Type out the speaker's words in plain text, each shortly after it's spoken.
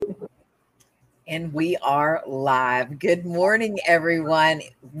And we are live. Good morning, everyone.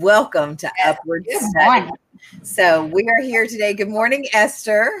 Welcome to Upward Study. So we are here today. Good morning,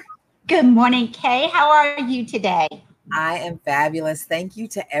 Esther. Good morning, Kay. How are you today? I am fabulous. Thank you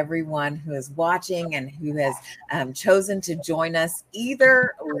to everyone who is watching and who has chosen to join us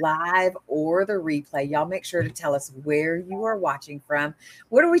either live or the replay. Y'all make sure to tell us where you are watching from.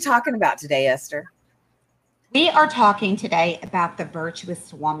 What are we talking about today, Esther? We are talking today about the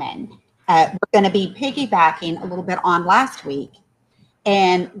virtuous woman. We're going to be piggybacking a little bit on last week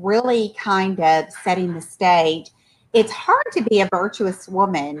and really kind of setting the stage. It's hard to be a virtuous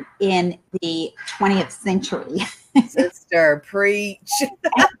woman in the 20th century. Sister, preach.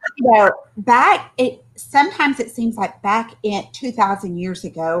 Sometimes it seems like back in 2,000 years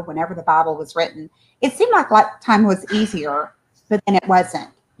ago, whenever the Bible was written, it seemed like time was easier, but then it wasn't.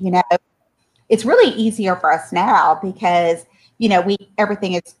 It's really easier for us now because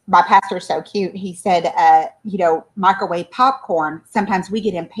everything is. My pastor's so cute. He said, microwave popcorn. Sometimes we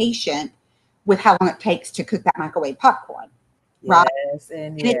get impatient with how long it takes to cook that microwave popcorn, right? Yes,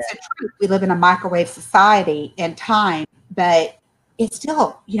 and it's the truth. We live in a microwave society and time, but it's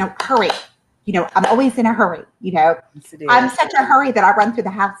still, hurry. I'm always in a hurry. I'm such a hurry that I run through the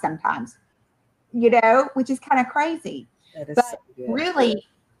house sometimes. Which is kind of crazy. That is but so good. Really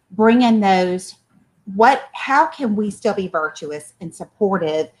bring in those. How can we still be virtuous and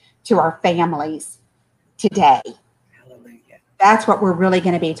supportive to our families today? Hallelujah. That's what we're really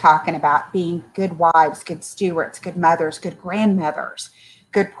going to be talking about, being good wives, good stewards, good mothers, good grandmothers,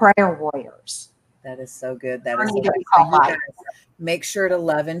 good prayer warriors. That is so good. That is so good. So you guys make sure to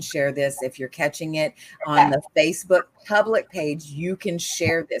love and share this. If you're catching it on the Facebook public page, you can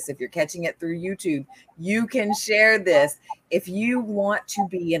share this. If you're catching it through YouTube, you can share this. If you want to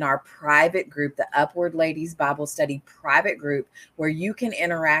be in our private group, the Upward Ladies Bible Study private group, where you can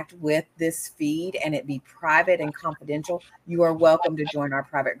interact with this feed and it be private and confidential, you are welcome to join our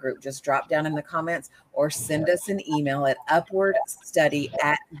private group. Just drop down in the comments or send us an email at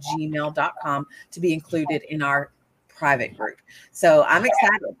upwardstudy@gmail.com to be included in our private group. So I'm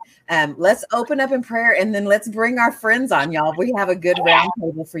excited. Let's open up in prayer and then let's bring our friends on, y'all. We have a good round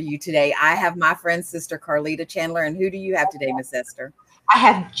table for you today. I have my friend, Sister Carlita Chandler. And who do you have today, Miss Esther? I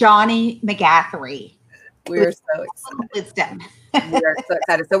have Johnny McGathery. We're so excited. We are so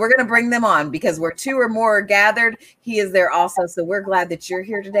excited. So we're going to bring them on because where two or more are gathered, he is there also. So we're glad that you're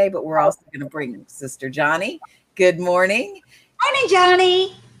here today, but we're also going to bring Sister Johnny. Good morning. Morning,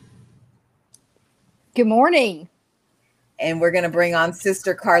 Johnny. Good morning. And we're going to bring on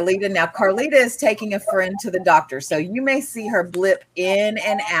Sister Carlita. Now, Carlita is taking a friend to the doctor. So you may see her blip in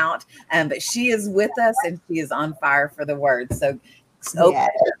and out, but she is with us and she is on fire for the word. So open up,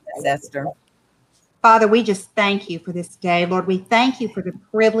 Esther. Father, we just thank you for this day. Lord, we thank you for the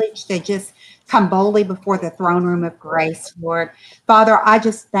privilege to just come boldly before the throne room of grace, Lord. Father, I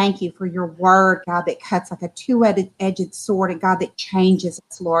just thank you for your word, God, that cuts like a two-edged sword, and God, that changes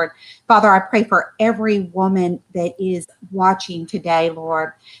us, Lord. Father, I pray for every woman that is watching today,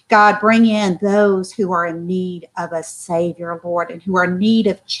 Lord. God, bring in those who are in need of a Savior, Lord, and who are in need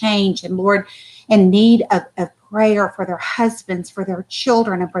of change, and Lord, in need of prayer for their husbands, for their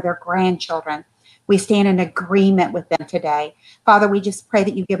children, and for their grandchildren. We stand in agreement with them today. Father, we just pray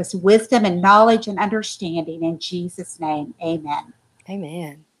that you give us wisdom and knowledge and understanding. In Jesus' name, amen.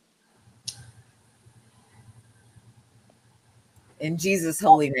 Amen. In Jesus'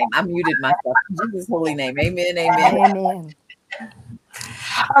 holy name. I muted myself. In Jesus' holy name. Amen, amen. Amen.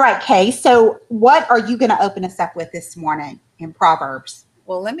 All right, Kay. So what are you going to open us up with this morning in Proverbs?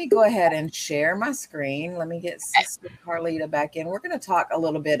 Well, let me go ahead and share my screen. Let me get Sister Carlita back in. We're going to talk a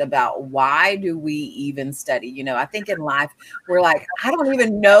little bit about why do we even study? I think in life, we're like, I don't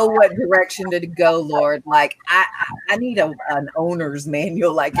even know what direction to go, Lord. Like, I need an owner's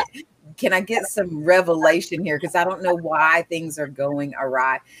manual. Like, can I get some revelation here? Because I don't know why things are going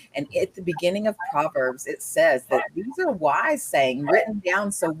awry. And at the beginning of Proverbs, it says that these are wise sayings written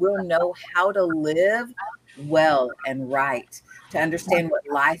down so we'll know how to live well and right, to understand what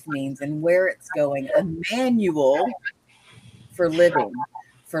life means and where it's going. A manual for living,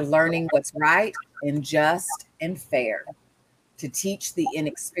 for learning what's right and just and fair, to teach the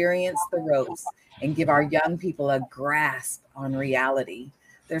inexperienced the ropes and give our young people a grasp on reality.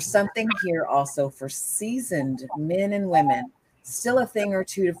 There's something here also for seasoned men and women, still a thing or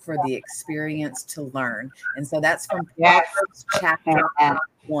two for the experienced to learn. And so that's from Proverbs chapter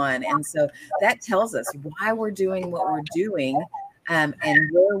 1. And so that tells us why we're doing what we're doing, and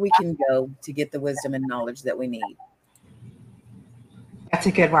where we can go to get the wisdom and knowledge that we need. That's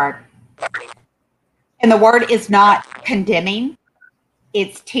a good word. And the word is not condemning.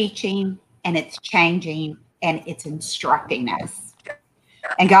 It's teaching and it's changing and it's instructing us.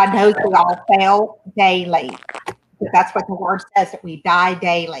 And God knows we all fail daily. But that's what the word says, that we die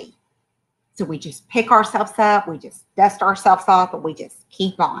daily. So we just pick ourselves up, we just dust ourselves off, and we just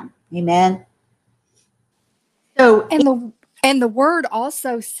keep on. Amen. So and the word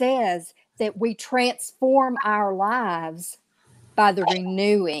also says that we transform our lives by the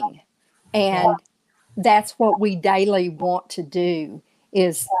renewing. And that's what we daily want to do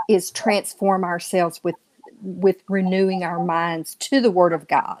is transform ourselves with renewing our minds to the word of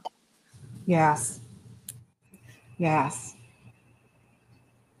God. Yes. Yes.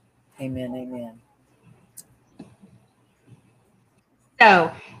 Amen. Amen.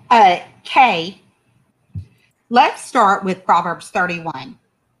 So, Kay, let's start with Proverbs 31.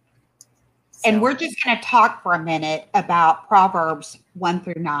 And we're just going to talk for a minute about Proverbs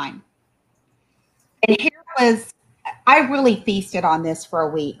 1-9. And I really feasted on this for a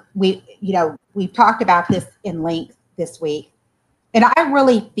week. We've talked about this in length this week. And I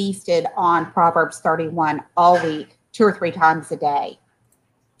really feasted on Proverbs 31 all week, 2 or 3 times a day.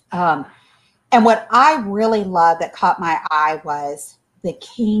 And what I really loved that caught my eye was the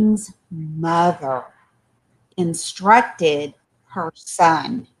king's mother instructed her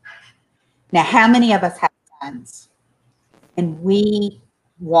son. Now, how many of us have sons? And we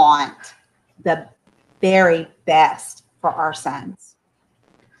want the very best for our sons.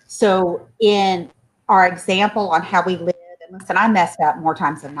 So in our example on how we live, and listen, I messed up more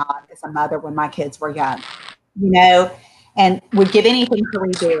times than not as a mother when my kids were young, and would give anything to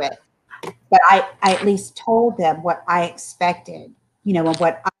redo it. But I at least told them what I expected, and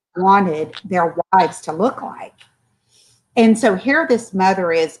what I wanted their wives to look like. And so here this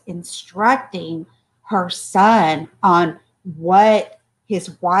mother is instructing her son on what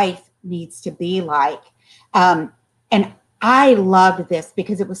his wife needs to be like. And I loved this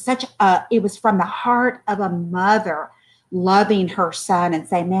because it was from the heart of a mother loving her son and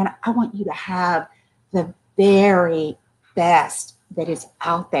saying, man, I want you to have the very best that is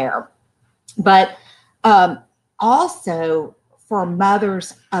out there. But also for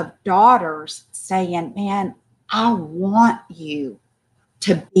mothers of daughters saying, man, I want you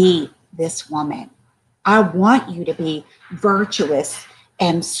to be this woman. I want you to be virtuous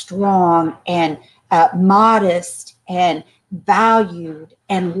and strong and modest and valued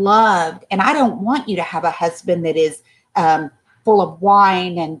and loved. And I don't want you to have a husband that is full of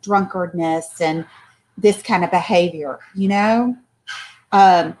wine and drunkardness and this kind of behavior,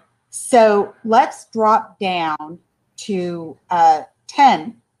 So let's drop down to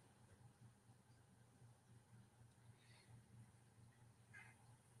 10.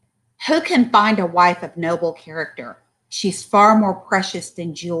 Who can find a wife of noble character? She's far more precious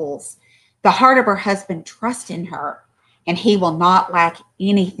than jewels. The heart of her husband trusts in her, and he will not lack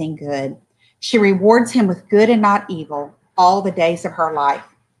anything good. She rewards him with good and not evil all the days of her life.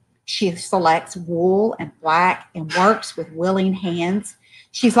 She selects wool and flax and works with willing hands.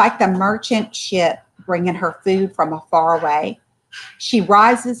 She's like the merchant ship bringing her food from afar away. She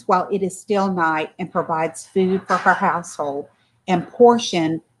rises while it is still night and provides food for her household and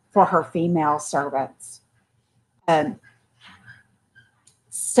portion for her female servants.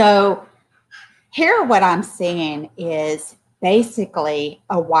 So here what I'm seeing is basically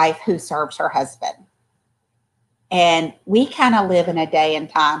a wife who serves her husband. And we kind of live in a day and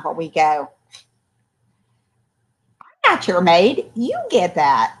time where we go, I'm not your maid, you get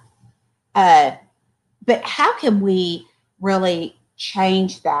that. But how can we really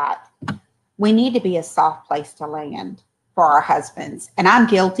change that? We need to be a soft place to land for our husbands. And I'm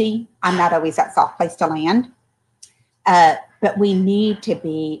guilty. I'm not always that soft place to land. But we need to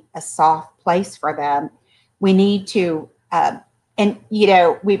be a soft place for them. We need to,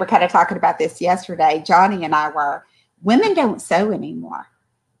 we were kind of talking about this yesterday. Johnny and I were, women don't sew anymore.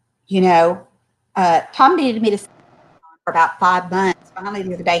 Tom needed me to sew for about 5 months. Finally,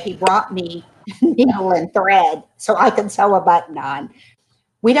 the other day, he brought me needle and thread so I could sew a button on.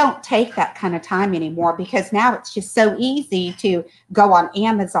 We don't take that kind of time anymore because now it's just so easy to go on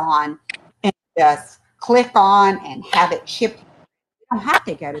Amazon and just click on and have it shipped. You don't have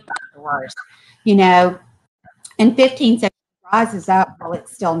to go to the stores, And 15 seconds rises up while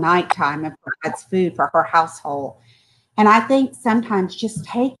it's still nighttime and provides food for her household. And I think sometimes just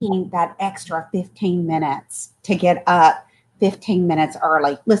taking that extra 15 minutes to get up 15 minutes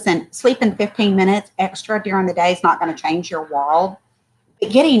early. Listen, sleeping 15 minutes extra during the day is not going to change your world.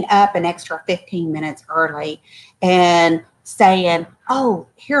 Getting up an extra 15 minutes early and saying, oh,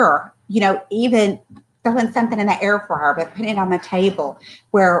 here, even throwing something in the air fryer, but putting it on the table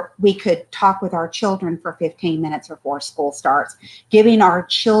where we could talk with our children for 15 minutes before school starts, giving our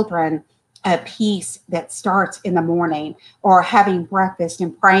children a peace that starts in the morning, or having breakfast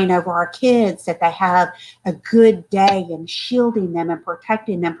and praying over our kids that they have a good day and shielding them and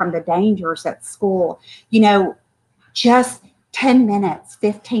protecting them from the dangers at school. Just 10 minutes,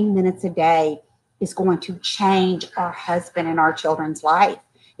 15 minutes a day is going to change our husband and our children's life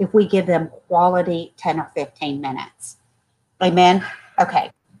if we give them quality 10 or 15 minutes. Amen.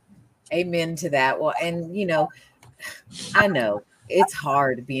 Okay. Amen to that. Well, and I know it's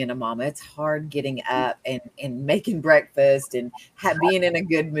hard being a mama. It's hard getting up and making breakfast and being in a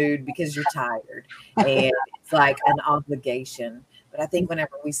good mood because you're tired. And it's like an obligation. But I think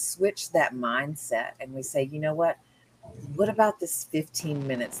whenever we switch that mindset and we say, you know what about this 15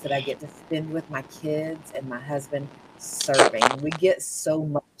 minutes that I get to spend with my kids and my husband serving? We get so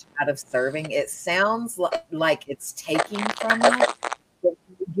much out of serving. It sounds like it's taking from us, but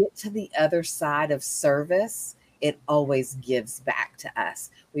when we get to the other side of service, it always gives back to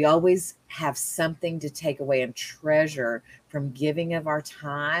us. We always have something to take away and treasure from giving of our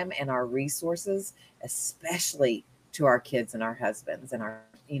time and our resources, especially to our kids and our husbands and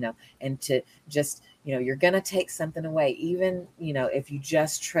and to just, you're going to take something away, even, if you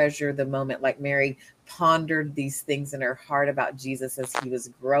just treasure the moment, like Mary pondered these things in her heart about Jesus as he was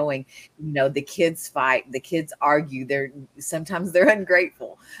growing. The kids fight, the kids argue, sometimes they're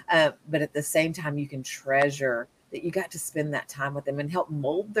ungrateful. But at the same time, you can treasure that you got to spend that time with them and help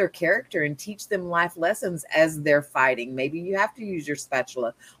mold their character and teach them life lessons as they're fighting. Maybe you have to use your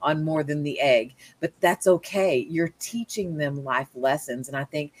spatula on more than the egg, but that's okay. You're teaching them life lessons. And I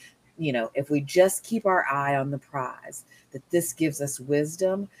think, if we just keep our eye on the prize, that this gives us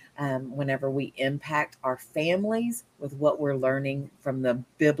wisdom whenever we impact our families with what we're learning from the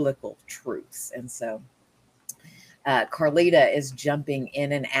biblical truths. And so Carlita is jumping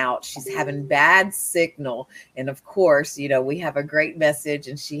in and out. She's having bad signal. And of course, we have a great message,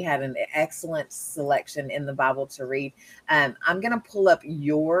 and she had an excellent selection in the Bible to read. I'm going to pull up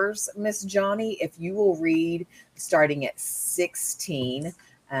yours, Miss Johnny, if you will read starting at 16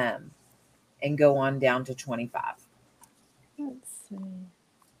 and go on down to 25. Let's see.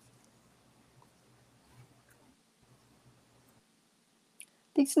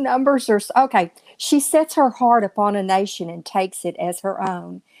 These numbers are okay. She sets her heart upon a nation and takes it as her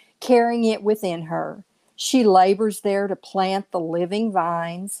own, carrying it within her. She labors there to plant the living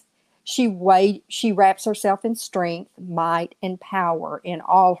vines. She wraps herself in strength, might, and power in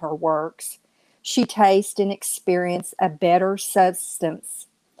all her works. She tastes and experiences a better substance,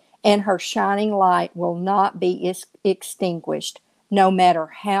 and her shining light will not be extinguished, no matter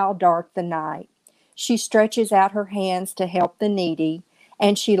how dark the night. She stretches out her hands to help the needy,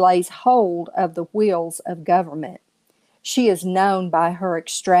 and she lays hold of the wheels of government. She is known by her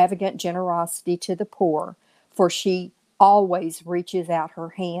extravagant generosity to the poor, for she always reaches out her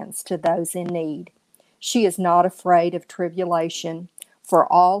hands to those in need. She is not afraid of tribulation,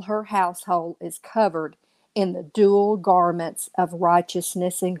 for all her household is covered in the dual garments of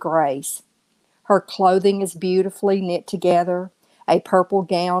righteousness and grace. Her clothing is beautifully knit together, a purple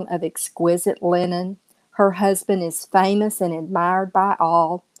gown of exquisite linen. Her husband is famous and admired by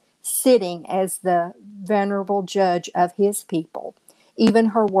all, sitting as the venerable judge of his people. Even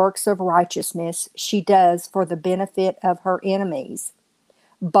her works of righteousness she does for the benefit of her enemies.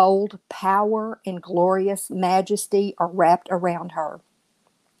 Bold power and glorious majesty are wrapped around her,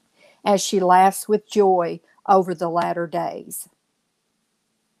 as she laughs with joy over the latter days.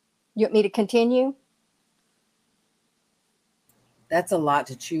 You want me to continue? That's a lot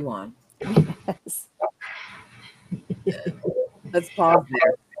to chew on. Yes. Let's pause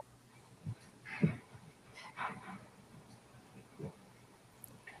there.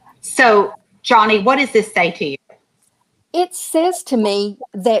 So, Johnny, what does this say to you? It says to me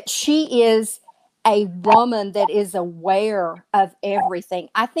that she is a woman that is aware of everything.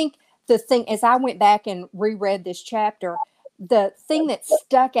 I think the thing, as I went back and reread this chapter, the thing that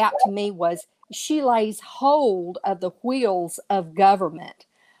stuck out to me was she lays hold of the wheels of government.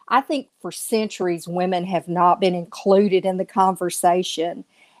 I think for centuries, women have not been included in the conversation.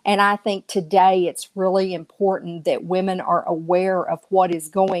 And I think today it's really important that women are aware of what is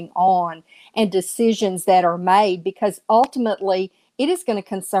going on and decisions that are made, because ultimately it is going to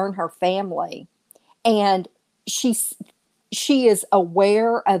concern her family. And she is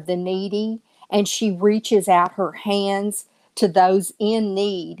aware of the needy, and she reaches out her hands to those in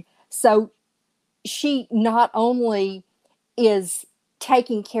need. So she not only is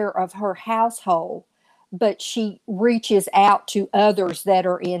taking care of her household, but she reaches out to others that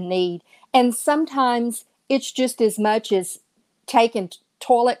are in need. And sometimes it's just as much as taking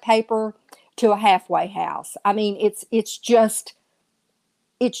toilet paper to a halfway house. I mean, it's just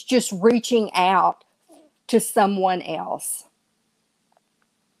it's just reaching out to someone else.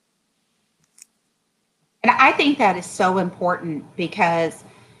 And I think that is so important because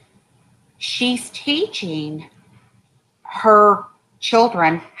she's teaching her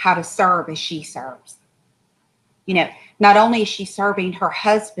children how to serve as she serves. You know, not only is she serving her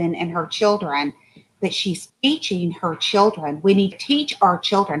husband and her children, but she's teaching her children. We need to teach our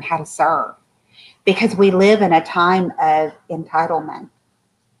children how to serve because we live in a time of entitlement.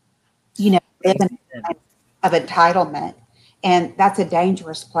 You know, live in a time of entitlement, and that's a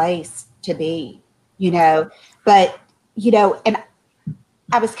dangerous place to be, you know. But, you know, and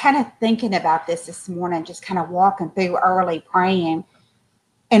I was kind of thinking about this morning, just kind of walking through early praying.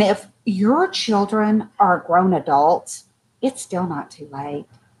 And if your children are grown adults, it's still not too late.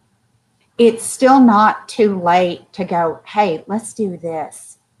 It's still not too late to go, hey, let's do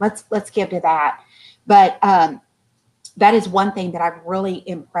this. Let's give to that. But that is one thing that I've really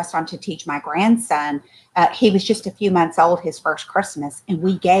impressed on to teach my grandson. He was just a few months old, his first Christmas, and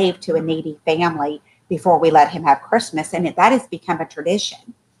we gave to a needy family before we let him have Christmas. And that has become a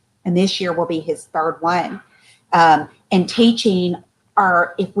tradition. And this year will be his third one. And teaching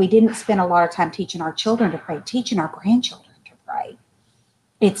if we didn't spend a lot of time teaching our children to pray, teaching our grandchildren to pray.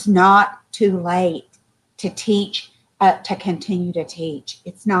 It's not too late to teach, to continue to teach.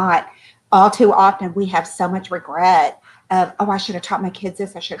 It's not. All too often we have so much regret of, oh, I should have taught my kids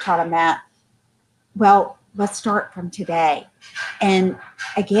this, I should have taught them that. Well, let's start from today. And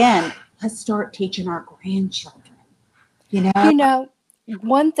again, let's start teaching our grandchildren. You know,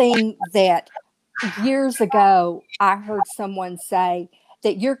 One thing that years ago I heard someone say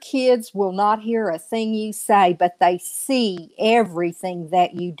that your kids will not hear a thing you say, but they see everything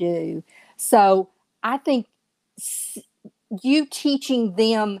that you do. So I think you teaching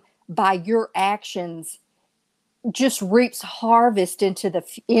them by your actions just reaps harvest into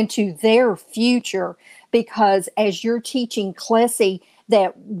their future, because as you're teaching Clessie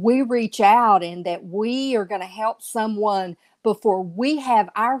that we reach out and that we are going to help someone before we have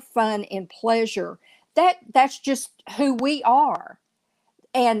our fun and pleasure, that's just who we are.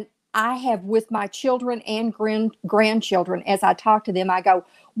 And I have with my children and grandchildren, as I talk to them, I go,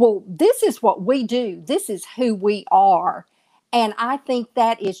 well, this is what we do. This is who we are. And I think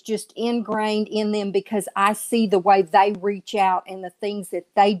that is just ingrained in them because I see the way they reach out and the things that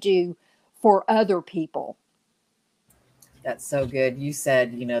they do for other people. That's so good. You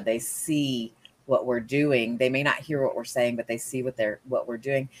said, they see what we're doing. They may not hear what we're saying, but they see what we're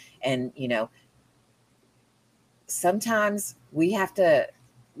doing. And, sometimes we have to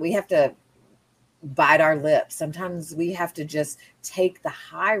bite our lips. Sometimes we have to just take the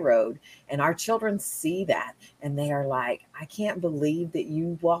high road, and our children see that and they are like, I can't believe that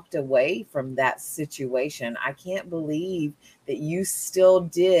you walked away from that situation. I can't believe that you still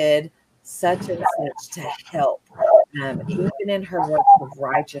did such and such to help. Even in her work of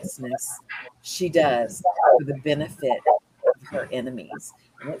righteousness, she does for the benefit of her enemies.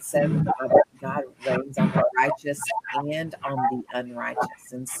 And it says God reigns on the righteous and on the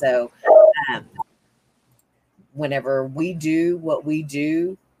unrighteous. And so whenever we do what we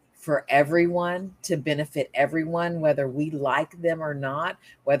do for everyone, to benefit everyone, whether we like them or not,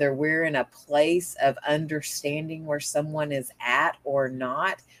 whether we're in a place of understanding where someone is at or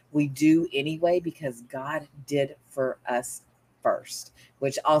not, we do anyway because God did for us first,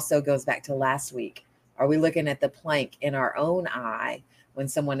 which also goes back to last week. Are we looking at the plank in our own eye when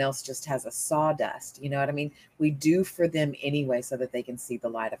someone else just has a sawdust? You know what I mean? We do for them anyway so that they can see the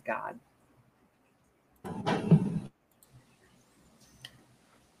light of God.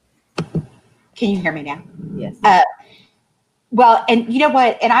 Can you hear me now? Yes. Well, and you know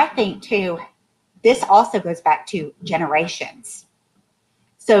what? And I think too, this also goes back to generations.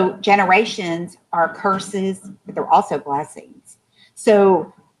 So generations are curses, but they're also blessings.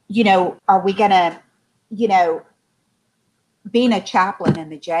 So, are we going to, being a chaplain in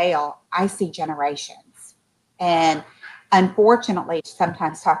the jail, I see generations. And unfortunately,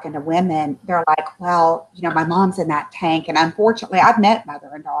 sometimes talking to women, they're like, well, my mom's in that tank. And unfortunately, I've met mother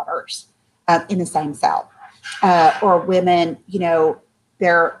and daughters in the same cell. Or women,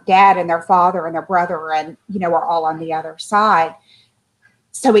 their dad and their father and their brother and, are all on the other side.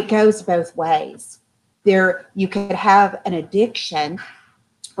 So it goes both ways. You could have an addiction,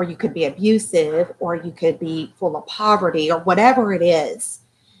 or you could be abusive, or you could be full of poverty, or whatever it is.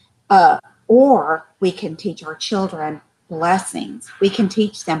 Or we can teach our children blessings. We can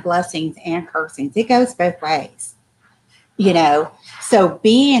teach them blessings and cursings. It goes both ways, So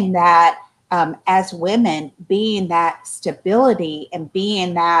being that, as women, being that stability and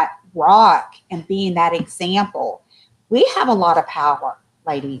being that rock and being that example, we have a lot of power,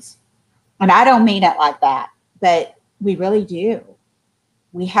 ladies. And I don't mean it like that, but we really do.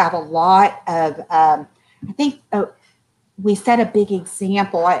 We have a lot of, I think we set a big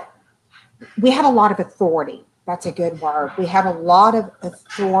example. We have a lot of authority. That's a good word. We have a lot of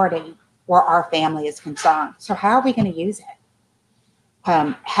authority where our family is concerned. So how are we going to use it?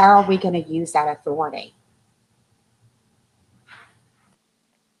 How are we going to use that authority?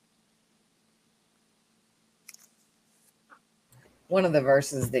 One of the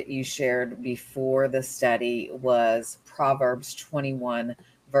verses that you shared before the study was Proverbs 21,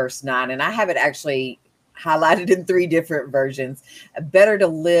 verse 9. And I have it actually highlighted in 3 different versions. Better to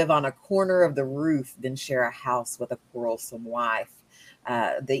live on a corner of the roof than share a house with a quarrelsome wife.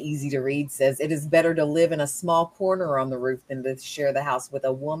 The easy to read says, it is better to live in a small corner on the roof than to share the house with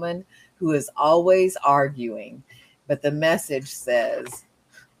a woman who is always arguing. But the Message says,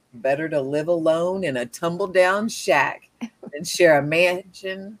 better to live alone in a tumble down shack than share a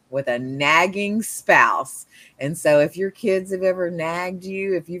mansion with a nagging spouse. And so if your kids have ever nagged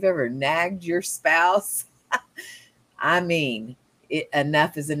you, if you've ever nagged your spouse, I mean,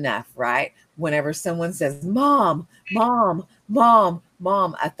 enough is enough, right? Whenever someone says, mom, mom, mom,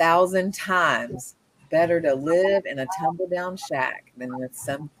 mom, 1,000 times, better to live in a tumble down shack than with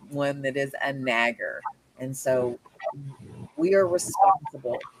someone that is a nagger. And so we are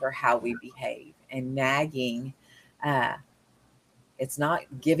responsible for how we behave, and nagging, it's not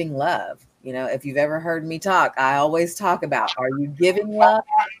giving love. You know, if you've ever heard me talk, I always talk about, are you giving love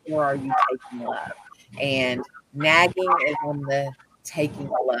or are you taking love? And nagging is on the taking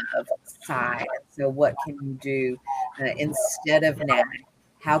love side. So what can you do instead of nag?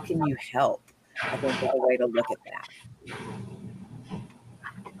 How can you help? I think is a way to look at that.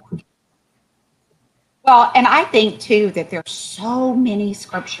 Well, and I think too that there's so many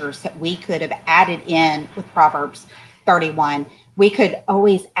scriptures that we could have added in with Proverbs 31. We could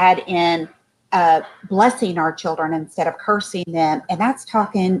always add in blessing our children instead of cursing them. And that's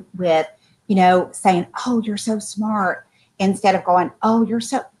talking with, you know, saying, oh, you're so smart, instead of going, oh,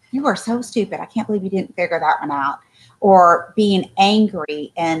 you are so stupid. I can't believe you didn't figure that one out. Or being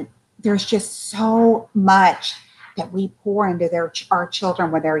angry. And there's just so much that we pour into our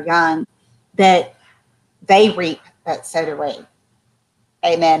children when they're young that they reap, but so do we.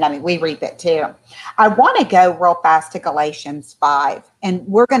 Amen. I mean, we reap it too. I want to go real fast to Galatians 5, and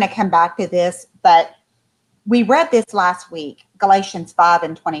we're going to come back to this, but we read this last week, Galatians 5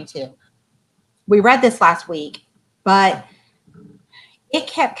 and 22. We read this last week, but it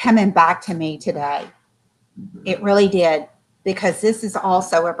kept coming back to me today. It really did, because this is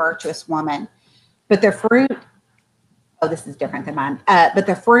also a virtuous woman. But the fruit, oh, this is different than mine. But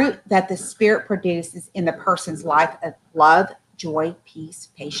the fruit that the Spirit produces in the person's life of love, joy, peace,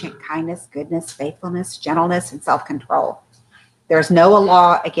 patience, kindness, goodness, faithfulness, gentleness, and self-control. There's no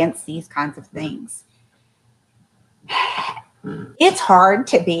law against these kinds of things. It's hard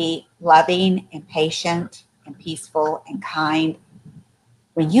to be loving and patient and peaceful and kind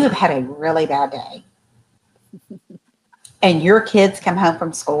when you have had a really bad day. And your kids come home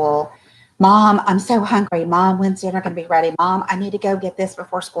from school. Mom, I'm so hungry. Mom, when's dinner going to be ready? Mom, I need to go get this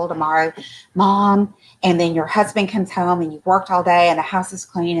before school tomorrow. Mom, and then your husband comes home and you've worked all day and the house is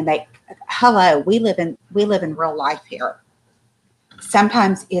clean, and hello, we live in real life here.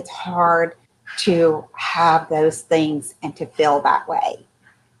 Sometimes it's hard to have those things and to feel that way,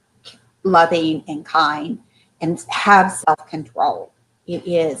 loving and kind, and have self-control. It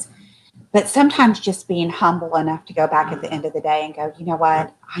is. But sometimes just being humble enough to go back at the end of the day and go, you know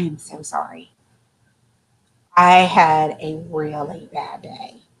what? I am so sorry. I had a really bad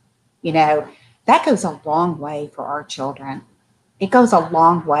day. You know, that goes a long way for our children. It goes a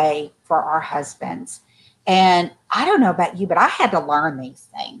long way for our husbands. And I don't know about you, but I had to learn these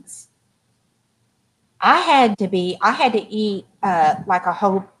things. I had to eat like a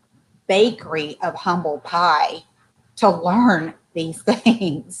whole bakery of humble pie to learn these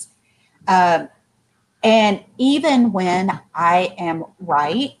things. And even when I am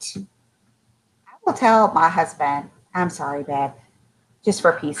right, I will tell my husband, I'm sorry, babe, just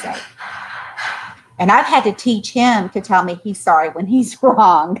for peace sake. And I've had to teach him to tell me he's sorry when he's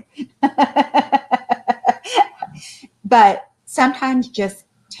wrong. But sometimes just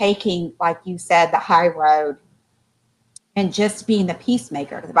taking, like you said, the high road and just being the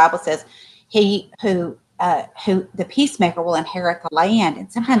peacemaker. The Bible says who the peacemaker will inherit the land.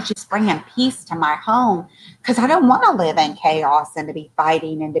 And sometimes just bringing peace to my home, because I don't want to live in chaos and to be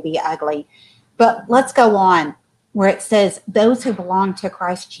fighting and to be ugly. But let's go on where it says, those who belong to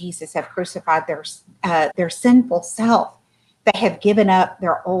Christ Jesus have crucified their sinful self. They have given up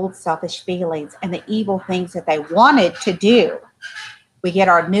their old selfish feelings and the evil things that they wanted to do. We get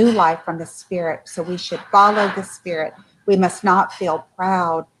our new life from the Spirit. So we should follow the Spirit. We must not feel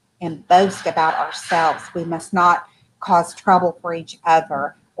proud and boast about ourselves. We must not cause trouble for each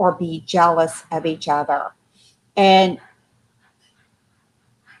other or be jealous of each other. And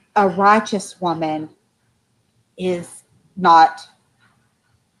a righteous woman is not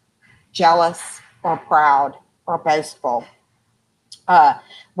jealous or proud or boastful.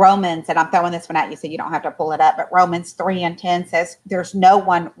 Romans, and I'm throwing this one at you so you don't have to pull it up, but Romans 3:10 says, there's no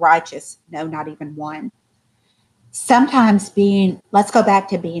one righteous, no, not even one. Sometimes let's go back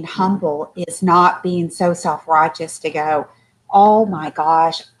to being humble, is not being so self-righteous to go, oh my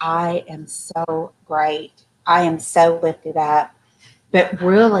gosh, I am so great. I am so lifted up. But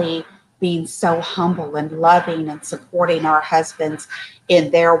really being so humble and loving and supporting our husbands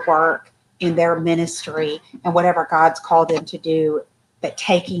in their work, in their ministry, and whatever God's called them to do, but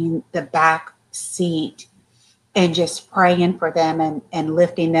taking the back seat and just praying for them and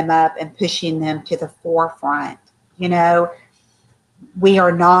lifting them up and pushing them to the forefront. You know, we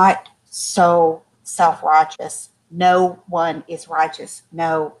are not so self-righteous. No one is righteous.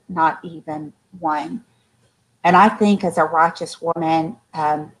 No, not even one. And I think as a righteous woman,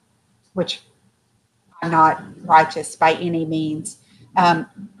 which I'm not righteous by any means,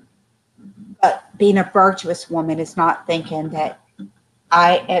 but being a virtuous woman is not thinking that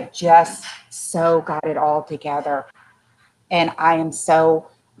I have just so got it all together and I am so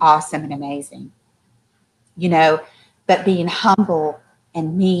awesome and amazing, you know, but being humble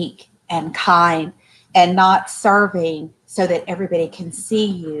and meek and kind and not serving so that everybody can see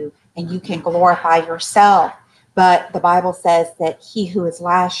you and you can glorify yourself. But the Bible says that he who is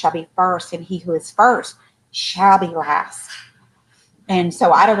last shall be first, and he who is first shall be last. And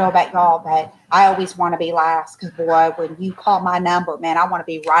so I don't know about y'all, but I always want to be last because, boy, when you call my number, man, I want to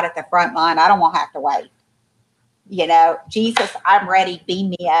be right at the front line. I don't want to have to wait. You know, Jesus, I'm ready. Beam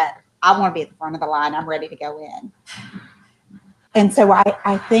me up. I want to be at the front of the line. I'm ready to go in. And so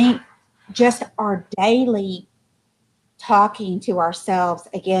I think just our daily talking to ourselves,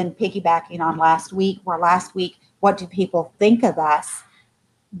 again, piggybacking on last week, what do people think of us?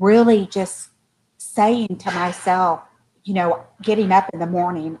 Really just saying to myself, you know, getting up in the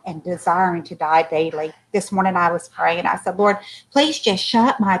morning and desiring to die daily. This morning I was praying. I said, Lord, please just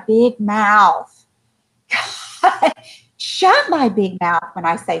shut my big mouth. Shut my big mouth when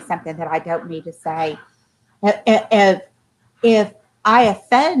I say something that I don't need to say. If I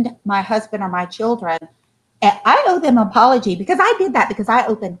offend my husband or my children, I owe them an apology because I did that because I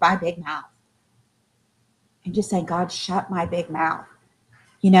opened my big mouth. And just saying, God, shut my big mouth.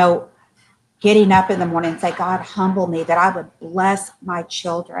 You know, getting up in the morning and say, God, humble me, that I would bless my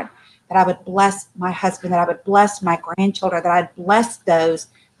children, that I would bless my husband, that I would bless my grandchildren, that I'd bless those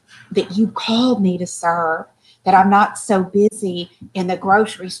that you called me to serve, that I'm not so busy in the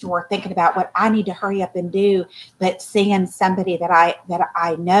grocery store thinking about what I need to hurry up and do, but seeing somebody that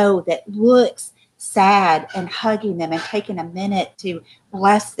I know that looks sad and hugging them and taking a minute to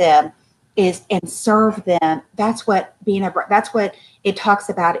bless them is and serve them. That's what it talks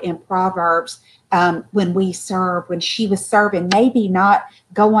about in Proverbs. When we serve, when she was serving, maybe not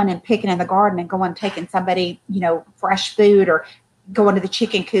going and picking in the garden and going taking somebody, you know, fresh food, or going to the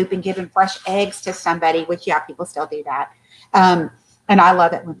chicken coop and giving fresh eggs to somebody, which, yeah, people still do that. And I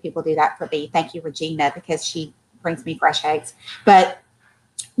love it when people do that for me. Thank you, Regina, because she brings me fresh eggs. But,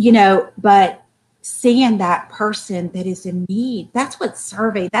 you know, seeing that person that is in need, that's what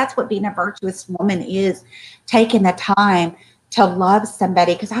serving, that's what being a virtuous woman is, taking the time to love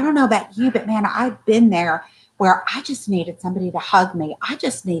somebody. Because I don't know about you, but man, I've been there where I just needed somebody to hug me. I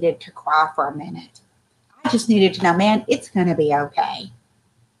just needed to cry for a minute. I just needed to know, man, it's going to be okay.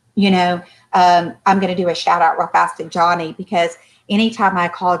 You know, I'm going to do a shout out real fast to Johnny, because anytime I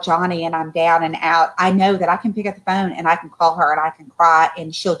call Johnny and I'm down and out, I know that I can pick up the phone and I can call her and I can cry,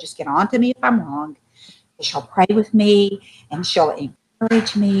 and she'll just get on to me if I'm wrong. She'll pray with me and she'll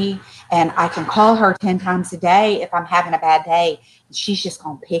encourage me, and I can call her 10 times a day if I'm having a bad day. She's just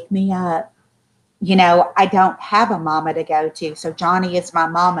going to pick me up. You know, I don't have a mama to go to. So Johnny is my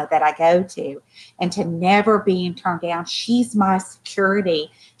mama that I go to, and to never being turned down. She's my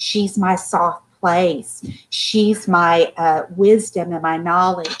security. She's my soft place. She's my wisdom and my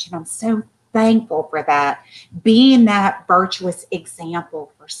knowledge. And I'm so thankful for that, being that virtuous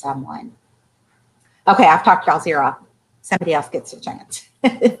example for someone. Okay, I've talked y'all's ear off. Somebody else gets a chance.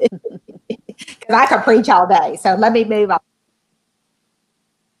 Because I could preach all day. So let me move on.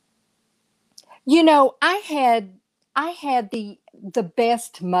 You know, I had the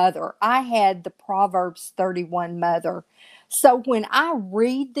best mother. I had the Proverbs 31 mother. So when I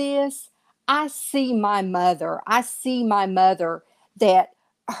read this, I see my mother. I see my mother that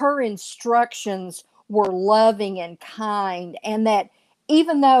her instructions were loving and kind, and that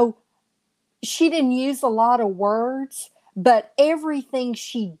even though she didn't use a lot of words, but everything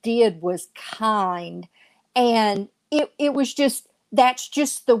she did was kind. And it was just, that's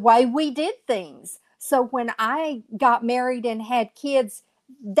just the way we did things. So when I got married and had kids,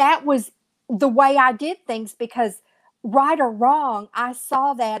 that was the way I did things, because right or wrong, I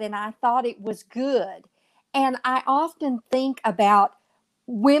saw that and I thought it was good. And I often think about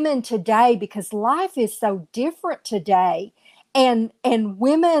women today, because life is so different today. And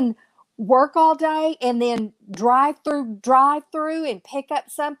women work all day and then drive through and pick up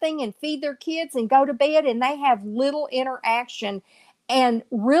something and feed their kids and go to bed, and they have little interaction. And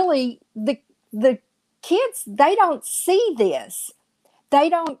really, the kids, they don't see this. They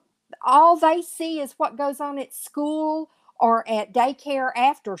don't, all they see is what goes on at school or at daycare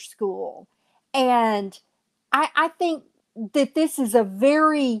after school. And I think that this is a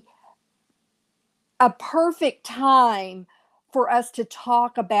perfect time for us to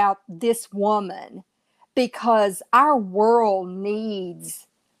talk about this woman, because our world needs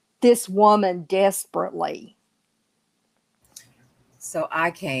this woman desperately. So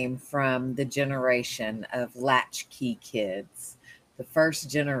I came from the generation of latchkey kids, the first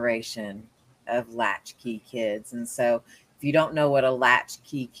generation of latchkey kids. And so if you don't know what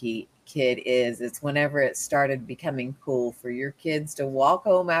a kid is, it's whenever it started becoming cool for your kids to walk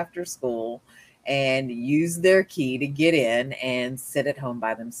home after school and use their key to get in and sit at home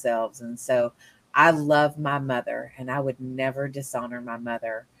by themselves. And so I love my mother, and I would never dishonor my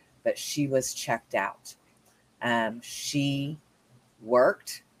mother, but she was checked out. She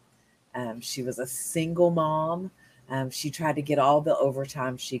worked. She was a single mom. She tried to get all the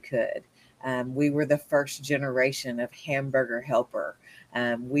overtime she could. We were the first generation of hamburger helper.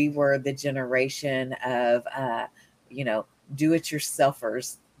 We were the generation of,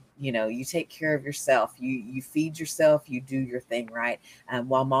 do-it-yourselfers. You take care of yourself. You feed yourself. You do your thing, right?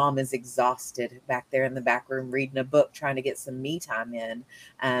 While mom is exhausted back there in the back room reading a book, trying to get some me time in,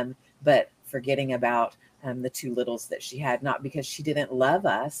 but forgetting about the two littles that she had, not because she didn't love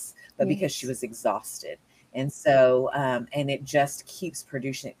us, but because she was exhausted. And so, and it just keeps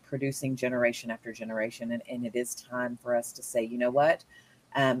producing generation after generation. And it is time for us to say, you know what?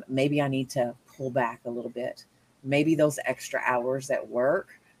 Maybe I need to pull back a little bit. Maybe those extra hours at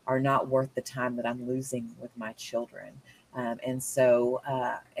work are not worth the time that I'm losing with my children. And so,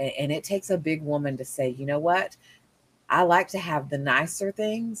 and it takes a big woman to say, you know what? I like to have the nicer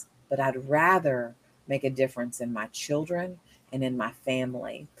things, but I'd rather make a difference in my children and in my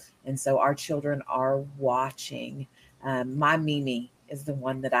family. And so our children are watching. My Mimi is the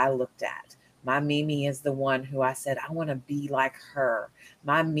one that I looked at. My Mimi is the one who I said, I want to be like her.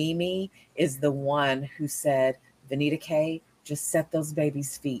 My Mimi is the one who said, Vanita K, just set those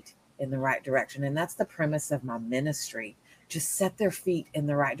babies' feet in the right direction. And that's the premise of my ministry. Just set their feet in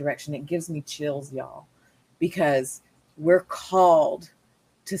the right direction. It gives me chills, y'all, because we're called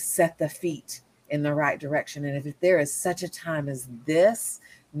to set the feet in the right direction. And if there is such a time as this,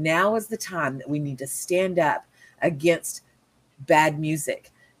 now is the time that we need to stand up against bad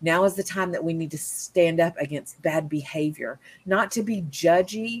music. Now is the time that we need to stand up against bad behavior, not to be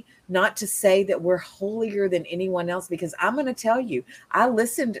judgy, not to say that we're holier than anyone else, because I'm going to tell you, I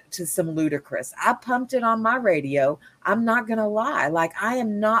listened to some Ludacris. I pumped it on my radio. I'm not going to lie. Like, I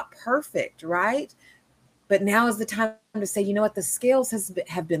am not perfect, right? But now is the time to say, you know what? The scales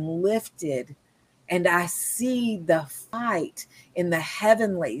have been lifted, and I see the fight in the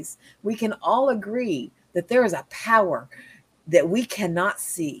heavenlies. We can all agree that there is a power that we cannot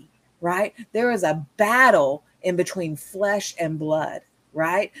see, right? There is a battle in between flesh and blood,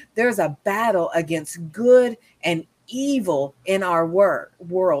 right? There's a battle against good and evil in our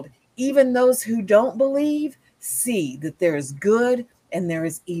world. Even those who don't believe see that there is good and there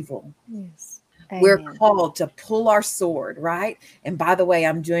is evil. Yes. We're Amen. called to pull our sword, right? And by the way,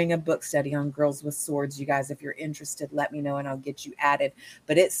 I'm doing a book study on girls with swords. You guys, if you're interested, let me know and I'll get you added.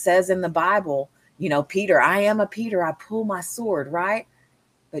 But it says in the Bible, you know, Peter, I am a Peter, I pull my sword, right?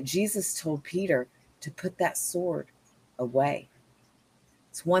 But Jesus told Peter to put that sword away.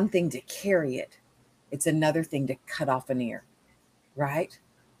 It's one thing to carry it. It's another thing to cut off an ear, right?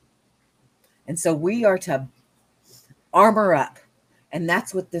 And so we are to armor up. And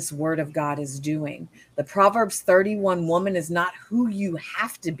that's what this word of God is doing. The Proverbs 31 woman is not who you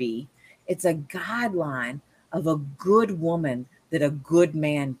have to be. It's a guideline of a good woman that a good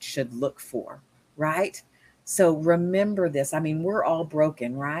man should look for, right? So remember this. I mean, we're all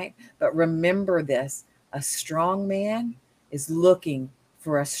broken, right? But remember this. A strong man is looking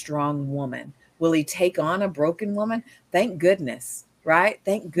for a strong woman. Will he take on a broken woman? Thank goodness, right?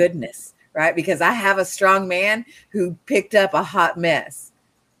 Thank goodness, right? Because I have a strong man who picked up a hot mess.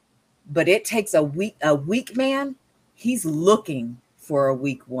 But it takes a weak man. He's looking for a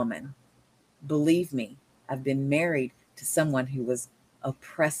weak woman. Believe me, I've been married to someone who was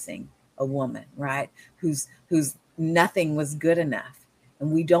oppressing a woman, right? Whose nothing was good enough.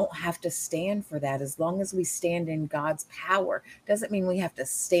 And we don't have to stand for that. As long as we stand in God's power, doesn't mean we have to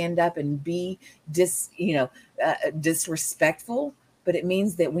stand up and be disrespectful, but it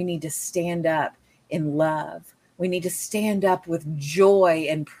means that we need to stand up in love. We need to stand up with joy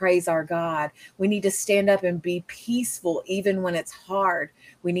and praise our God. We need to stand up and be peaceful even when it's hard.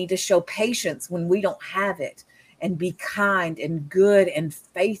 We need to show patience when we don't have it, and be kind and good and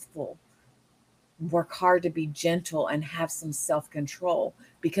faithful. Work hard to be gentle and have some self-control,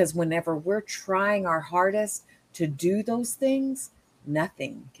 because whenever we're trying our hardest to do those things,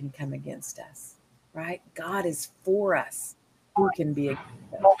 nothing can come against us, right? God is for us. Who can be against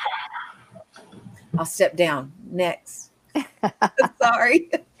us? I'll step down. Next.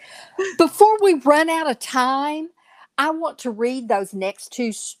 Sorry. Before we run out of time, I want to read those next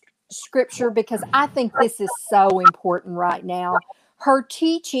two scripture, because I think this is so important right now. Her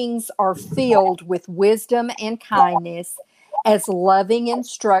teachings are filled with wisdom and kindness, as loving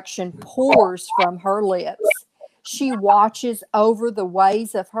instruction pours from her lips. She watches over the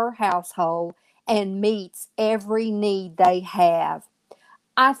ways of her household and meets every need they have.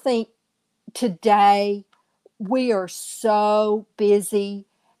 I think today we are so busy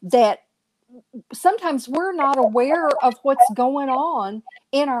that sometimes we're not aware of what's going on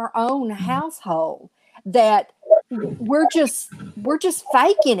in our own household, that we're just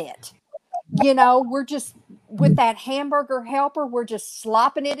faking it. We're just, with that hamburger helper, we're just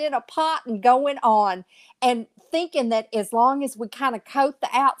slopping it in a pot and going on, and thinking that as long as we kind of coat the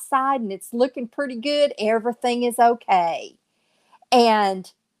outside and it's looking pretty good, everything is okay.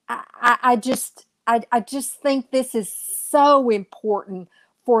 And I just think this is so important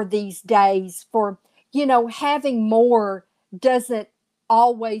for these days. For, having more doesn't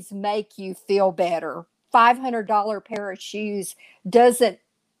always make you feel better. $500 pair of shoes doesn't,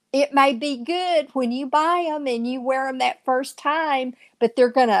 it may be good when you buy them and you wear them that first time, but they're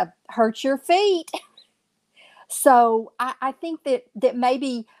going to hurt your feet. So I think that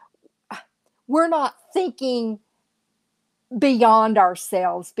maybe we're not thinking beyond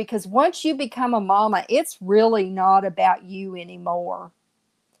ourselves, because once you become a mama, it's really not about you anymore.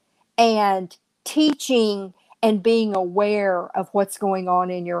 And teaching and being aware of what's going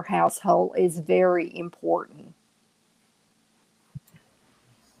on in your household is very important.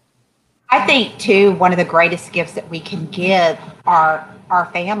 I think too, one of the greatest gifts that we can give our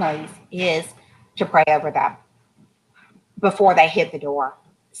families is to pray over them before they hit the door.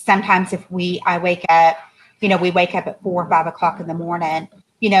 Sometimes I wake up, we wake up at 4 or 5 o'clock in the morning,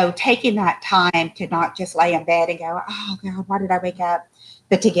 taking that time to not just lay in bed and go, oh God, why did I wake up?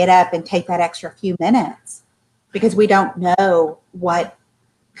 But to get up and take that extra few minutes, because we don't know what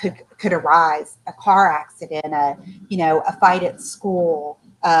could arise, a car accident, a fight at school,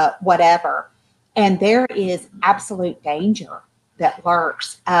 whatever. And there is absolute danger that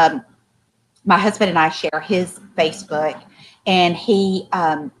lurks. My husband and I share his Facebook, and he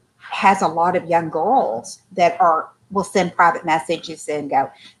has a lot of young girls that will send private messages and go,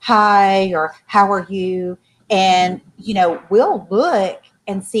 hi, or how are you? And, we'll look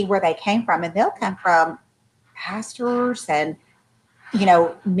and see where they came from. And they'll come from pastors and,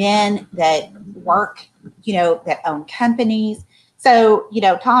 men that work, that own companies. So,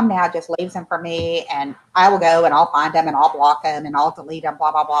 Tom now just leaves them for me, and I will go and I'll find them and I'll block them and I'll delete them,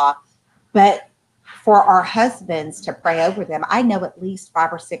 blah, blah, blah. But for our husbands to pray over them, I know at least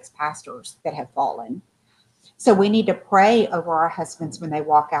 5 or 6 pastors that have fallen. So we need to pray over our husbands when they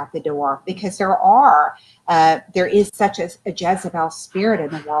walk out the door, because there is such a Jezebel spirit in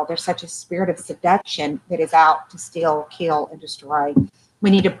the world. There's such a spirit of seduction that is out to steal, kill, and destroy.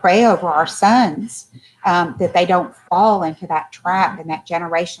 We need to pray over our sons that they don't fall into that trap and that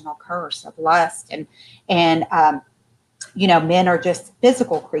generational curse of lust. And men are just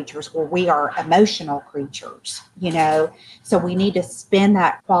physical creatures, where we are emotional creatures, So we need to spend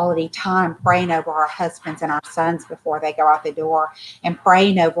that quality time praying over our husbands and our sons before they go out the door, and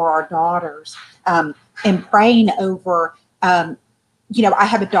praying over our daughters, and praying over, I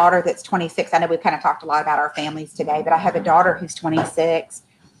have a daughter that's 26. I know we've kind of talked a lot about our families today, but I have a daughter who's 26,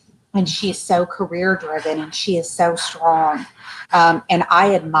 and she is so career driven and she is so strong. And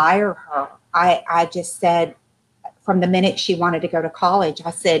I admire her. I just said, from the minute she wanted to go to college,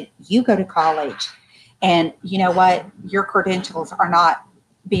 I said, you go to college, and you know what? Your credentials are not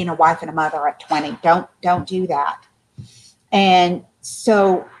being a wife and a mother at 20. Don't do that. And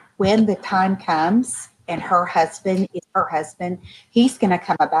so when the time comes and her husband is her husband, he's going to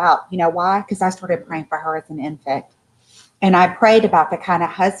come about. You know why? Because I started praying for her as an infant. And I prayed about the kind of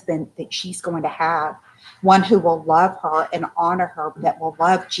husband that she's going to have, one who will love her and honor her, that will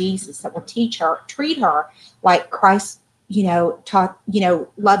love Jesus, that will treat her like Christ,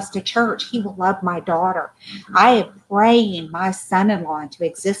 loves the church. He will love my daughter. I am praying my son-in-law into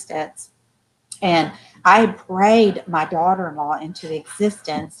existence. And I prayed my daughter-in-law into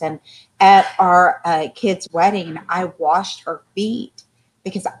existence. And at our kid's wedding, I washed her feet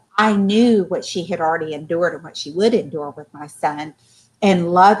because I knew what she had already endured and what she would endure with my son,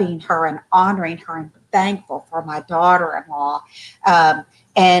 and loving her and honoring her and thankful for my daughter-in-law.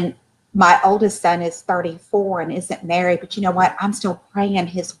 And my oldest son is 34 and isn't married, but you know what? I'm still praying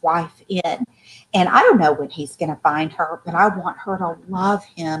his wife in. And I don't know when he's going to find her, but I want her to love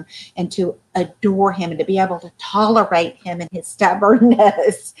him and to adore him and to be able to tolerate him and his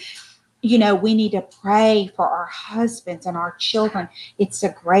stubbornness. You know, we need to pray for our husbands and our children. It's the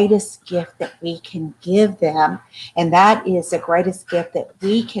greatest gift that we can give them. And that is the greatest gift that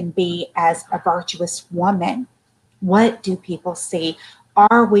we can be as a virtuous woman. What do people see?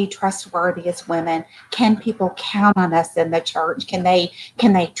 Are we trustworthy as women? Can people count on us in the church? Can they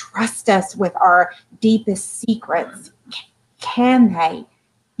trust us with our deepest secrets? Can they?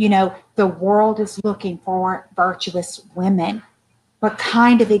 You know, the world is looking for virtuous women. What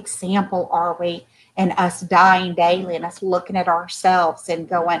kind of example are we? And us dying daily and us looking at ourselves and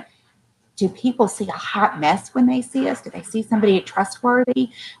going, do people see a hot mess when they see us? Do they see somebody trustworthy,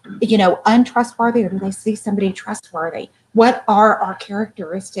 untrustworthy, or do they see somebody trustworthy? What are our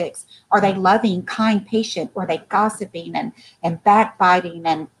characteristics? Are they loving, kind, patient? Or are they gossiping and backbiting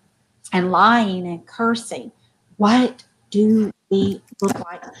and lying and cursing? What do we look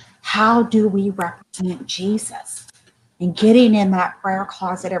like? How do we represent Jesus? And getting in that prayer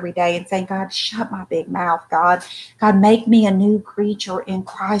closet every day and saying, God, shut my big mouth, God. God, make me a new creature in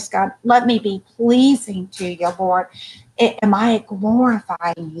Christ. God, let me be pleasing to you, Lord. Am I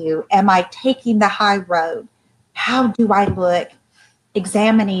glorifying you? Am I taking the high road? How do I look?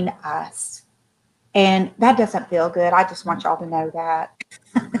 Examining us. And that doesn't feel good. I just want y'all to know that.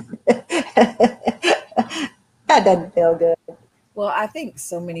 That doesn't feel good. Well, I think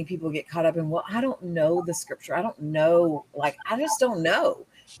so many people get caught up in, well, I don't know the scripture. I don't know, I just don't know.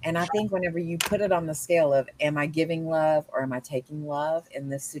 And I think whenever you put it on the scale of, am I giving love or am I taking love in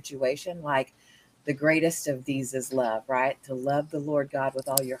this situation? Like, the greatest of these is love, right? To love the Lord God with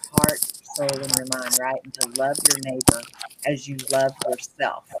all your heart, soul, and your mind, right? And to love your neighbor as you love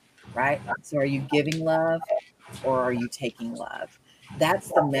yourself, right? So are you giving love or are you taking love?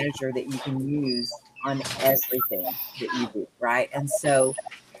 That's the measure that you can use on everything that you do, right? And so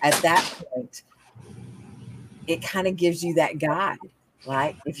at that point, it kind of gives you that guide.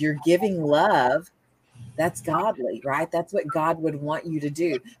 Like, if you're giving love, that's godly, right? That's what God would want you to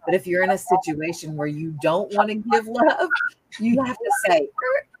do. But if you're in a situation where you don't want to give love, you have to say,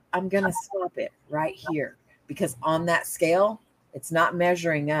 I'm going to stop it right here. Because on that scale, it's not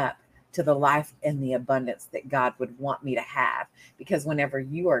measuring up to the life and the abundance that God would want me to have. Because whenever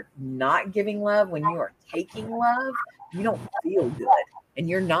you are not giving love, when you are taking love, you don't feel good. And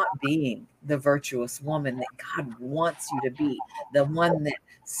you're not being the virtuous woman that God wants you to be, the one that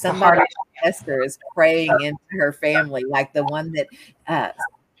somebody like Esther is praying into her family, like the one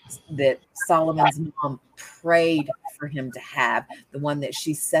that Solomon's mom prayed for him to have, the one that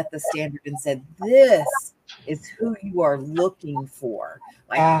she set the standard and said, this is who you are looking for.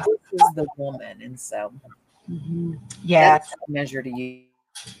 Like, this is the woman. And so, yes, that's a measure to you.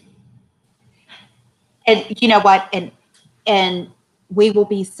 And you know what? And we will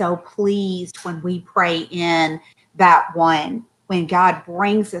be so pleased when we pray in that one, when God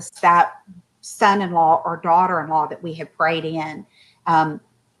brings us that son-in-law or daughter-in-law that we have prayed in.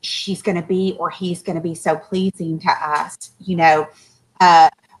 She's going to be, or he's going to be so pleasing to us.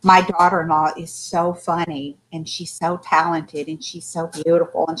 My daughter-in-law is so funny and she's so talented and she's so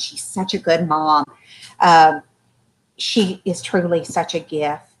beautiful and she's such a good mom. She is truly such a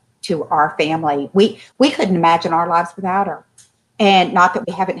gift to our family. We couldn't imagine our lives without her. And not that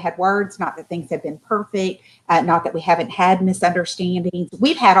we haven't had words, not that things have been perfect, not that we haven't had misunderstandings.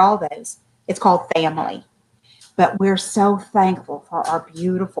 We've had all those. It's called family. But we're so thankful for our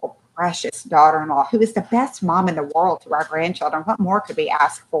beautiful, precious daughter-in-law, who is the best mom in the world to our grandchildren. What more could we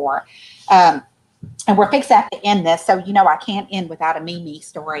ask for? And we're fixed to end this. So, I can't end without a Mimi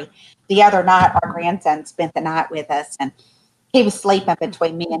story. The other night, our grandson spent the night with us, and he was sleeping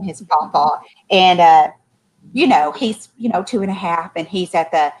between me and his papa. And you know, he's, you know, 2.5, and he's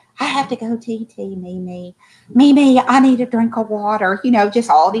at the, I have to go TT, Mimi, I need a drink of water, you know, just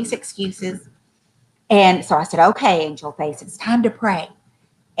all these excuses. And so I said, okay, Angel Face, it's time to pray.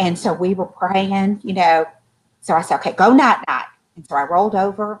 And so we were praying, you know. So I said, okay, go night night. And so I rolled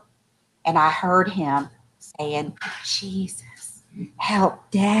over and I heard him saying, Jesus, help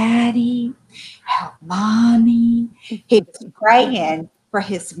daddy, help mommy. He was praying for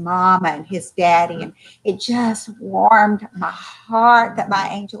his mama and his daddy. And it just warmed my heart that my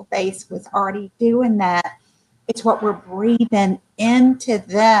angel face was already doing that. It's what we're breathing into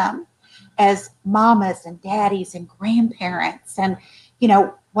them as mamas and daddies and grandparents. And, you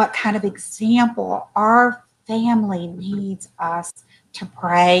know, what kind of example our family needs us to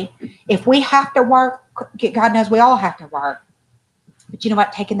pray. If we have to work, God knows we all have to work. But you know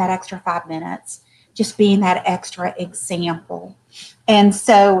what? Taking that extra 5 minutes, just being that extra example. And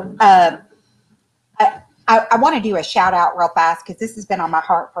so I want to do a shout out real fast because this has been on my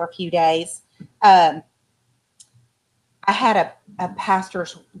heart for a few days. I had a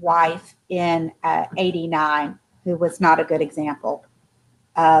pastor's wife in 89 who was not a good example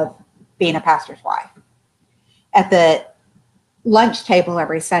of being a pastor's wife. At the lunch table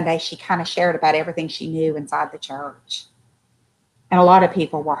every Sunday, she kind of shared about everything she knew inside the church. And a lot of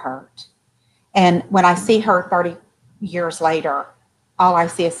people were hurt. And when I see her 30 years later, all I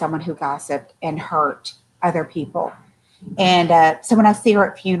see is someone who gossiped and hurt other people. And so when I see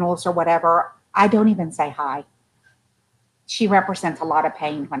her at funerals or whatever, I don't even say hi. She represents a lot of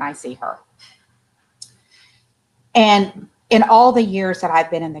pain when I see her. And in all the years that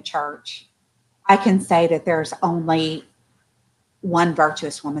I've been in the church, I can say that there's only one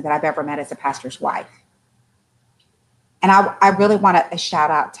virtuous woman that I've ever met as a pastor's wife. And I really want a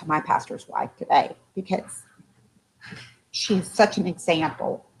shout out to my pastor's wife today because she's such an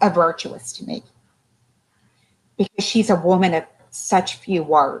example of virtuous to me. Because she's a woman of such few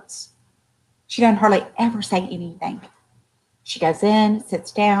words. She doesn't hardly ever say anything. She goes in,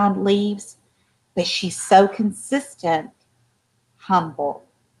 sits down, leaves, but she's so consistent, humble,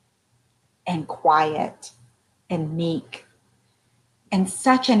 and quiet, and meek, and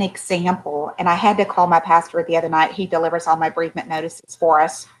such an example. And I had to call my pastor the other night. He delivers all my bereavement notices for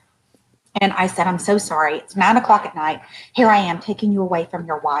us. And I said, I'm so sorry. It's 9 o'clock at night. Here I am taking you away from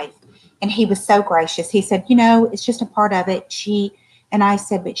your wife. And he was so gracious. He said, you know, it's just a part of it. And I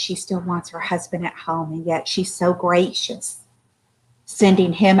said, but she still wants her husband at home. And yet she's so gracious,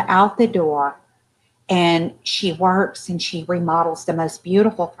 sending him out the door. And she works and she remodels the most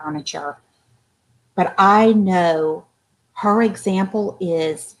beautiful furniture. But I know her example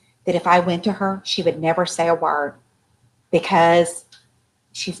is that if I went to her, she would never say a word because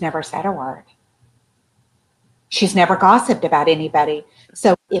she's never said a word. She's never gossiped about anybody.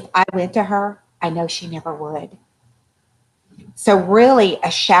 So if I went to her, I know she never would. So really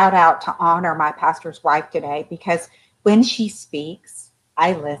a shout out to honor my pastor's wife today because when she speaks,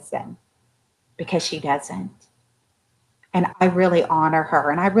 I listen because she doesn't. And I really honor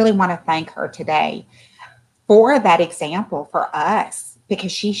her. And I really want to thank her today for that example for us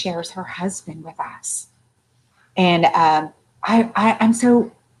because she shares her husband with us. And I'm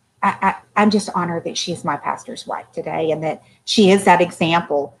just honored that she's my pastor's wife today and that she is that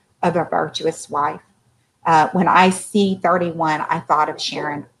example of a virtuous wife. When I see 31, I thought of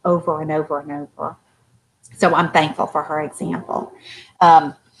Sharon over and over and over. So I'm thankful for her example.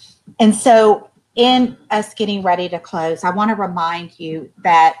 And so in us getting ready to close, I want to remind you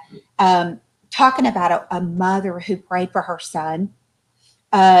that talking about a mother who prayed for her son,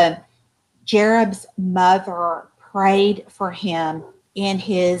 Jerob's mother prayed for him in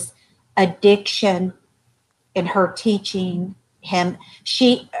his addiction, in her teaching him.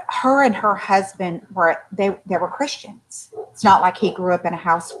 Her and her husband were Christians. It's not like he grew up in a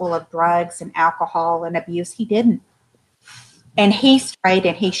house full of drugs and alcohol and abuse. He didn't. And he strayed,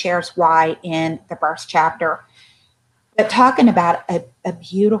 and he shares why in the first chapter. But talking about a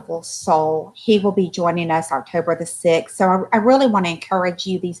beautiful soul, he will be joining us October the 6th. So I really want to encourage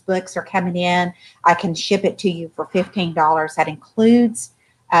you. These books are coming in. I can ship it to you for $15. That includes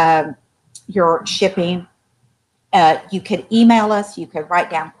your shipping. You could email us. You could write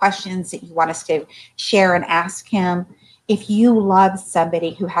down questions that you want us to share and ask him. If you love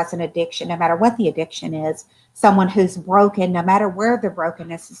somebody who has an addiction, no matter what the addiction is, someone who's broken, no matter where the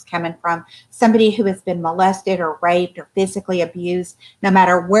brokenness is coming from, somebody who has been molested or raped or physically abused, no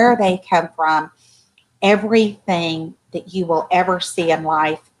matter where they come from, everything that you will ever see in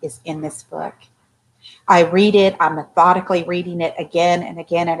life is in this book. I read it. I'm methodically reading it again and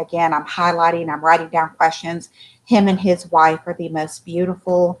again and again. I'm highlighting. I'm writing down questions. Him and his wife are the most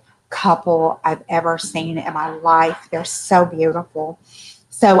beautiful, couple I've ever seen in my life. They're so beautiful.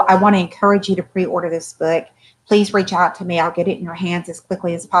 So I want to encourage you to pre-order this book. Please reach out to me. I'll get it in your hands as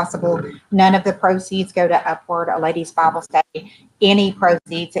quickly as possible. None of the proceeds go to Upward, a ladies' Bible study. Any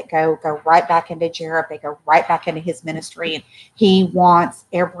proceeds that go right back into Jared. They go right back into his ministry. And he wants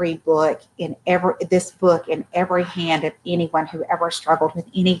every book in this book in every hand of anyone who ever struggled with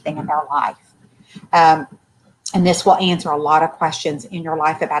anything in their life. And this will answer a lot of questions in your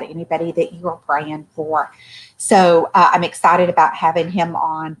life about anybody that you are praying for. So I'm excited about having him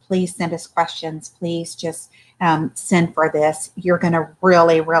on. Please send us questions. Please just send for this. You're going to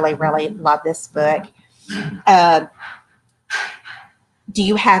really, really, really love this book. Do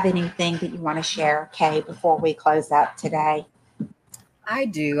you have anything that you want to share, Kay, before we close up today? I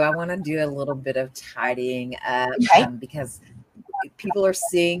do. I want to do a little bit of tidying up because people are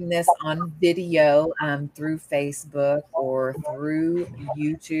seeing this on video through Facebook or through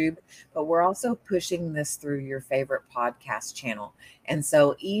YouTube, but we're also pushing this through your favorite podcast channel. And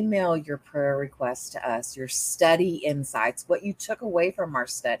so email your prayer requests to us, your study insights, what you took away from our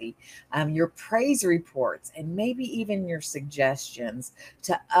study, your praise reports, and maybe even your suggestions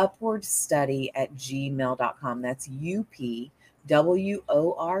to upwardstudy@gmail.com. That's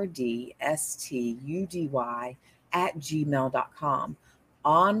UPWORDSTUDY@gmail.com.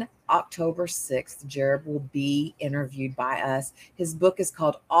 On October 6th, Jared will be interviewed by us. His book is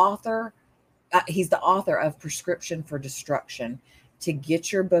called he's the author of Prescription for Destruction. To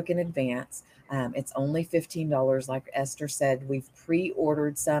get your book in advance, it's only $15. Like Esther said, we've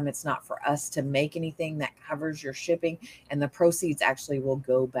pre-ordered some. It's not for us to make anything. That covers your shipping, and the proceeds actually will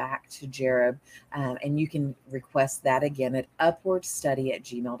go back to Jared. And you can request that again at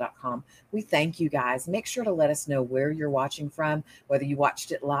upwardstudy@gmail.com. We thank you guys. Make sure to let us know where you're watching from, whether you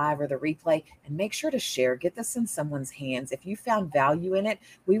watched it live or the replay, and make sure to share. Get this in someone's hands. If you found value in it,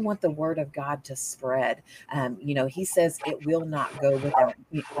 we want the word of God to spread. He says it will not go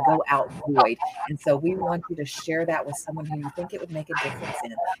out void. And so we want you to share that with someone who you think it would make a difference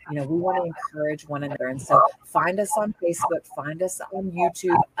in. We want to encourage one another. And so find us on Facebook, find us on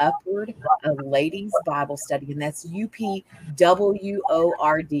YouTube, Upward, a ladies' Bible study. And that's UPWORD,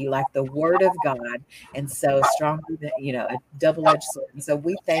 like the word of God. And so stronger than, a double-edged sword. And so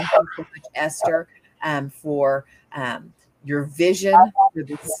we thank you so much, Esther, for your vision for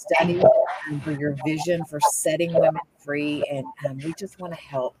the study, and for your vision for setting women free. And we just want to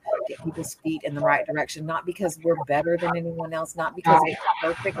help get people's feet in the right direction, not because we're better than anyone else, not because we're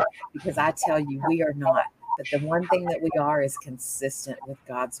perfect, because I tell you, we are not. But the one thing that we are is consistent with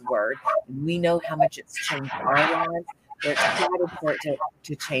God's word. And we know how much it's changed our lives. We're excited for it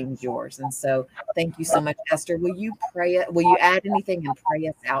to change yours. And so thank you so much, Esther. Will you add anything and pray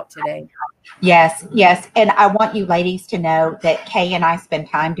us out today? Yes. And I want you ladies to know that Kay and I spend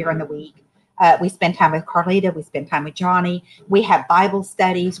time during the week. We spend time with Carlita. We spend time with Johnny. We have Bible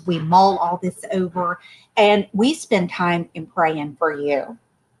studies. We mull all this over. And we spend time in praying for you.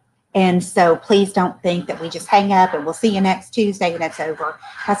 And so please don't think that we just hang up and we'll see you next Tuesday and it's over.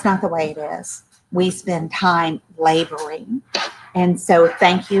 That's not the way it is. We spend time laboring. And so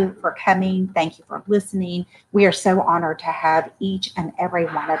thank you for coming. Thank you for listening. We are so honored to have each and every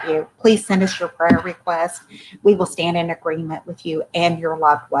one of you. Please send us your prayer request. We will stand in agreement with you and your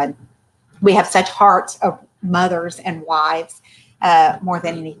loved one. We have such hearts of mothers and wives more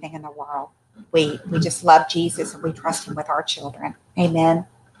than anything in the world. We just love Jesus and we trust him with our children. Amen.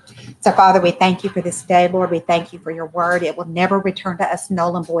 So, Father, we thank you for this day, Lord. We thank you for your word. It will never return to us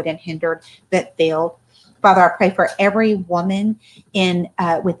null and void and hindered, but filled. Father, I pray for every woman and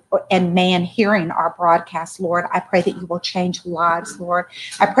man hearing our broadcast, Lord. I pray that you will change lives, Lord.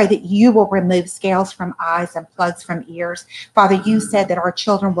 I pray that you will remove scales from eyes and plugs from ears. Father, you said that our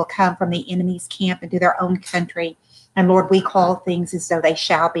children will come from the enemy's camp into their own country. And Lord, we call things as though they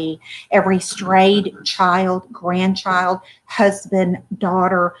shall be. Every strayed child, grandchild, husband,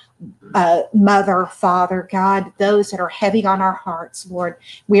 daughter, mother, father, God, those that are heavy on our hearts, Lord,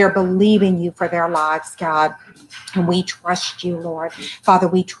 we are believing you for their lives, God. And we trust you, Lord. Father,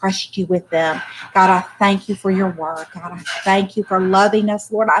 we trust you with them. God, I thank you for your word. God, I thank you for loving us,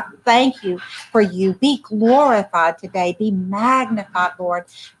 Lord. I thank you for you. Be glorified today. Be magnified, Lord.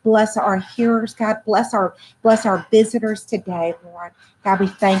 Bless our hearers, God. Bless our visitors today, Lord. God, we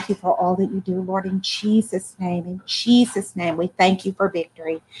thank you for all that you do, Lord, in Jesus' name. In Jesus' name, we thank you for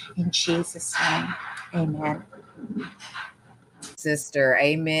victory. In Jesus' name, amen. Sister,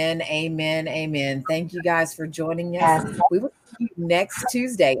 amen, amen, amen. Thank you guys for joining us. Yes. We will see you next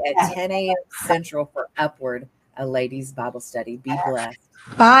Tuesday at 10 a.m. Central for Upward, a ladies' Bible study. Be blessed.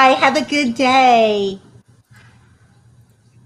 Bye. Have a good day.